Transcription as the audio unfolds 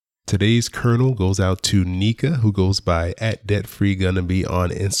Today's kernel goes out to Nika, who goes by @DebtFreeGunnabe on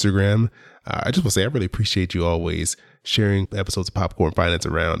Instagram. I just want to say I really appreciate you always sharing episodes of Popcorn Finance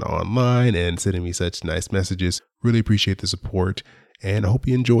around online and sending me such nice messages. Really appreciate the support, and I hope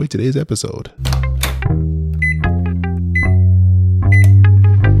you enjoy today's episode.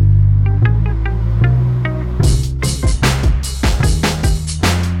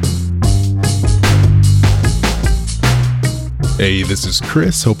 Hey, this is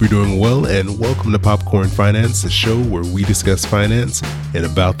Chris. Hope you're doing well, and welcome to Popcorn Finance, the show where we discuss finance and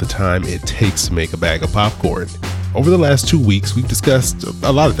about the time it takes to make a bag of popcorn. Over the last 2 weeks, we've discussed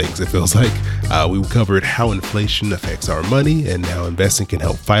a lot of things, it feels like. We covered how inflation affects our money and how investing can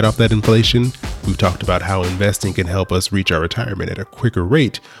help fight off that inflation. We've talked about how investing can help us reach our retirement at a quicker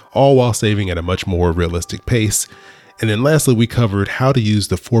rate, all while saving at a much more realistic pace. And then lastly, we covered how to use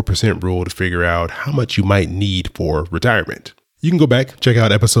the 4% rule to figure out how much you might need for retirement. You can go back, check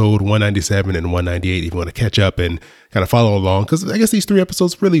out episode 197 and 198 if you want to catch up and kind of follow along, because I guess these three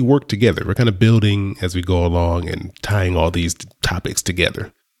episodes really work together. We're kind of building as we go along and tying all these topics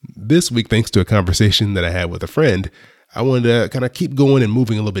together. This week, thanks to a conversation that I had with a friend, I wanted to kind of keep going and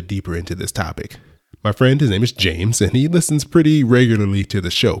moving a little bit deeper into this topic. My friend, his name is James, and he listens pretty regularly to the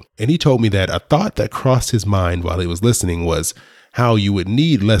show. And he told me that a thought that crossed his mind while he was listening was how you would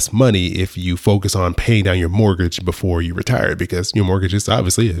need less money if you focus on paying down your mortgage before you retire, because your mortgage is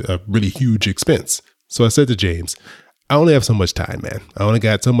obviously a really huge expense. So I said to James, I only have so much time, man. I only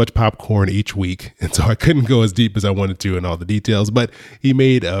got so much popcorn each week, and so I couldn't go as deep as I wanted to in all the details, but he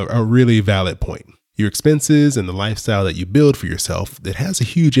made a really valid point. Your expenses and the lifestyle that you build for yourself, it has a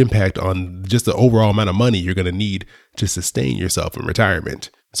huge impact on just the overall amount of money you're going to need to sustain yourself in retirement.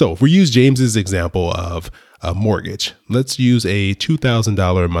 So if we use James's example of a mortgage, let's use a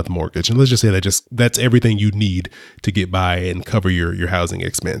 $2,000 a month mortgage. And let's just say that's everything you need to get by and cover your housing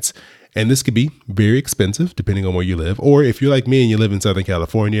expense. And this could be very expensive depending on where you live. Or if you're like me and you live in Southern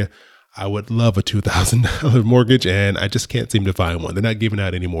California, I would love a $2,000 mortgage, and I just can't seem to find one. They're not giving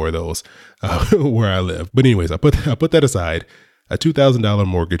out any more of those where I live. But anyways, I put that aside. A $2,000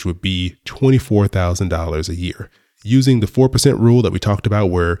 mortgage would be $24,000 a year. Using the 4% rule that we talked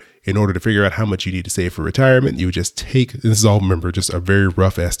about, where in order to figure out how much you need to save for retirement, you would just take, this is all, remember, just a very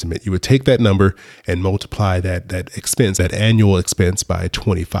rough estimate. You would take that number and multiply that expense, that annual expense, by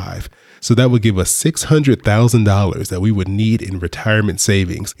 25. So that would give us $600,000 that we would need in retirement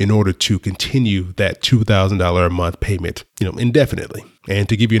savings in order to continue that $2,000 a month payment, indefinitely. And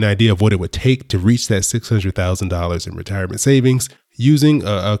to give you an idea of what it would take to reach that $600,000 in retirement savings, using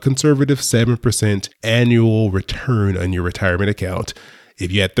a conservative 7% annual return on your retirement account,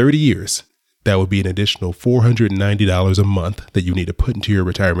 if you had 30 years, that would be an additional $490 a month that you need to put into your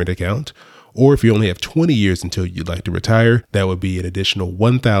retirement account. Or if you only have 20 years until you'd like to retire, that would be an additional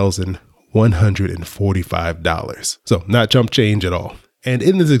 $1,145. So not chump change at all. And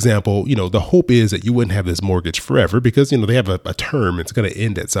in this example, the hope is that you wouldn't have this mortgage forever because, they have a term. It's going to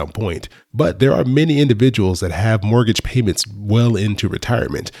end at some point. But there are many individuals that have mortgage payments well into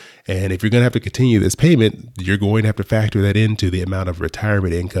retirement. And if you're going to have to continue this payment, you're going to have to factor that into the amount of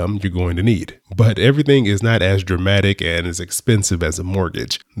retirement income you're going to need. But everything is not as dramatic and as expensive as a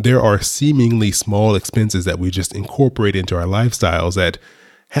mortgage. There are seemingly small expenses that we just incorporate into our lifestyles that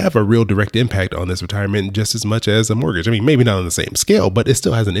have a real direct impact on this retirement just as much as a mortgage. I mean, maybe not on the same scale, but it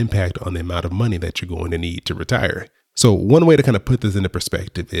still has an impact on the amount of money that you're going to need to retire. So one way to kind of put this into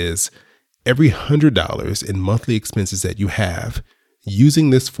perspective is every $100 in monthly expenses that you have, using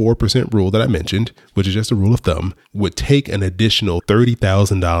this 4% rule that I mentioned, which is just a rule of thumb, would take an additional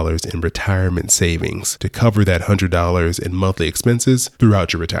 $30,000 in retirement savings to cover that $100 in monthly expenses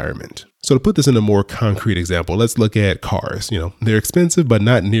throughout your retirement. So to put this in a more concrete example, let's look at cars. They're expensive, but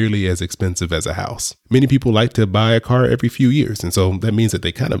not nearly as expensive as a house. Many people like to buy a car every few years. And so that means that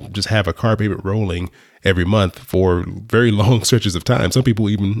they kind of just have a car payment rolling every month for very long stretches of time. Some people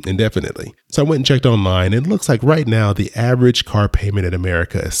even indefinitely. So I went and checked online, and it looks like right now the average car payment in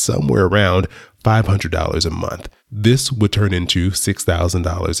America is somewhere around $500 a month. This would turn into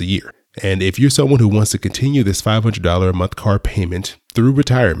 $6,000 a year. And if you're someone who wants to continue this $500 a month car payment through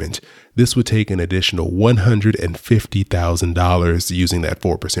retirement, this would take an additional $150,000 using that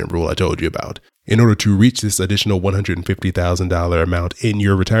 4% rule I told you about. In order to reach this additional $150,000 amount in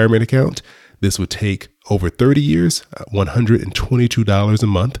your retirement account, this would take over 30 years, $122 a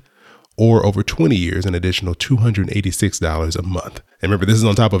month, or over 20 years, an additional $286 a month. And remember, this is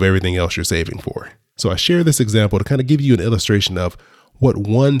on top of everything else you're saving for. So I share this example to kind of give you an illustration of what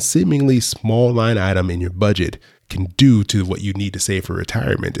one seemingly small line item in your budget can do to what you need to save for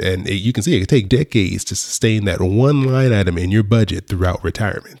retirement. And you can see it can take decades to sustain that one line item in your budget throughout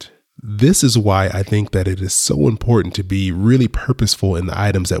retirement. This is why I think that it is so important to be really purposeful in the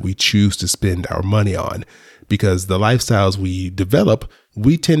items that we choose to spend our money on, because the lifestyles we develop,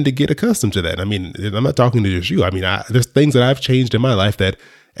 we tend to get accustomed to that. I mean, I'm not talking to just you. I mean, there's things that I've changed in my life that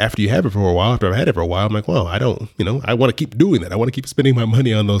after you have it for a while, after I've had it for a while, I'm like, well, I want to keep doing that. I want to keep spending my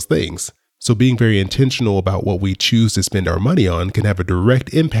money on those things. So being very intentional about what we choose to spend our money on can have a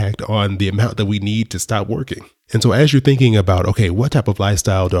direct impact on the amount that we need to stop working. And so as you're thinking about, okay, what type of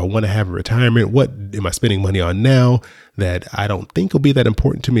lifestyle do I want to have in retirement? What am I spending money on now that I don't think will be that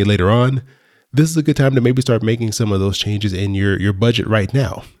important to me later on? This is a good time to maybe start making some of those changes in your budget right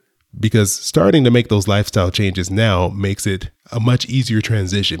now. Because starting to make those lifestyle changes now makes it a much easier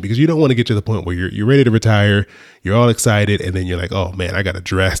transition, because you don't want to get to the point where you're ready to retire, you're all excited, and then you're like, oh man, I got to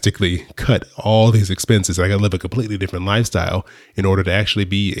drastically cut all these expenses. I got to live a completely different lifestyle in order to actually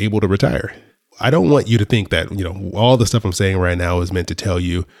be able to retire. I don't want you to think that, all the stuff I'm saying right now is meant to tell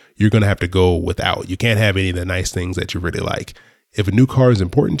you you're going to have to go without. You can't have any of the nice things that you really like. If a new car is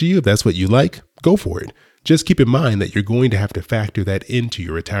important to you, if that's what you like, go for it. Just keep in mind that you're going to have to factor that into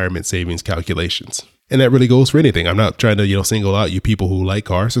your retirement savings calculations. And that really goes for anything. I'm not trying to, single out you people who like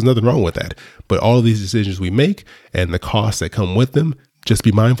cars. There's nothing wrong with that. But all of these decisions we make and the costs that come with them, just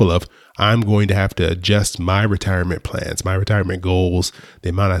be mindful of, I'm going to have to adjust my retirement plans, my retirement goals, the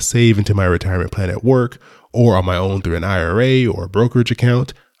amount I save into my retirement plan at work or on my own through an IRA or a brokerage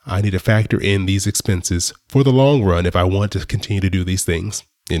account. I need to factor in these expenses for the long run if I want to continue to do these things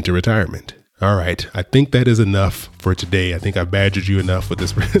into retirement. All right, I think that is enough for today. I think I've badgered you enough with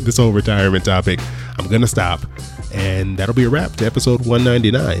this whole retirement topic. I'm going to stop, and that'll be a wrap to episode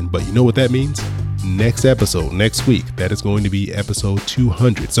 199. But you know what that means? Next episode, next week, that is going to be episode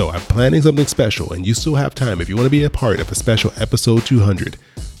 200. So I'm planning something special, and you still have time. If you want to be a part of a special episode 200,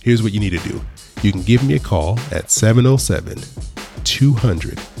 here's what you need to do. You can give me a call at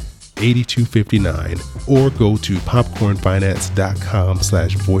 707-200-8259 or go to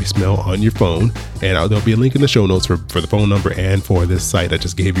popcornfinance.com/voicemail on your phone, and there'll be a link in the show notes for the phone number and for this site I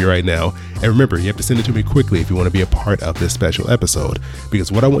just gave you right now. And remember, you have to send it to me quickly if you want to be a part of this special episode,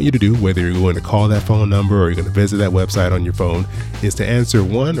 because what I want you to do, whether you're going to call that phone number or you're going to visit that website on your phone, is to answer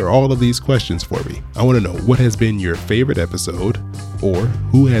one or all of these questions for me. I want to know what has been your favorite episode, or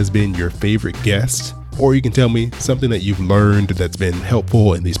who has been your favorite guest. Or you can tell me something that you've learned that's been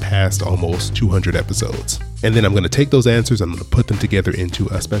helpful in these past almost 200 episodes. And then I'm going to take those answers, I'm going to put them together into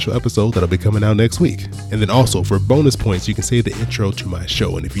a special episode that'll be coming out next week. And then also for bonus points, you can say the intro to my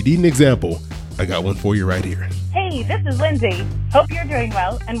show. And if you need an example, I got one for you right here. Hey, this is Lindsay. Hope you're doing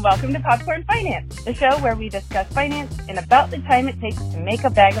well, and welcome to Popcorn Finance, the show where we discuss finance in about the time it takes to make a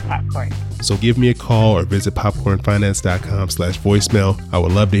bag of popcorn. So give me a call or visit popcornfinance.com/voicemail. I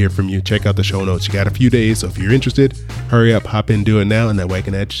would love to hear from you. Check out the show notes. You got a few days, so if you're interested, hurry up, hop in, do it now, and that way I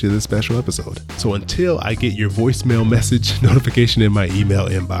can add you to this special episode. So until I get your voicemail message notification in my email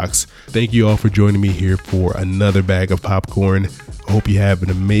inbox, thank you all for joining me here for another bag of popcorn. I hope you have an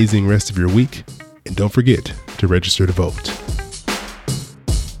amazing rest of your week, and don't forget to register to vote.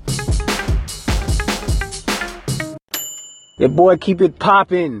 Yeah, boy, keep it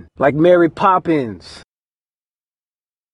poppin' like Mary Poppins.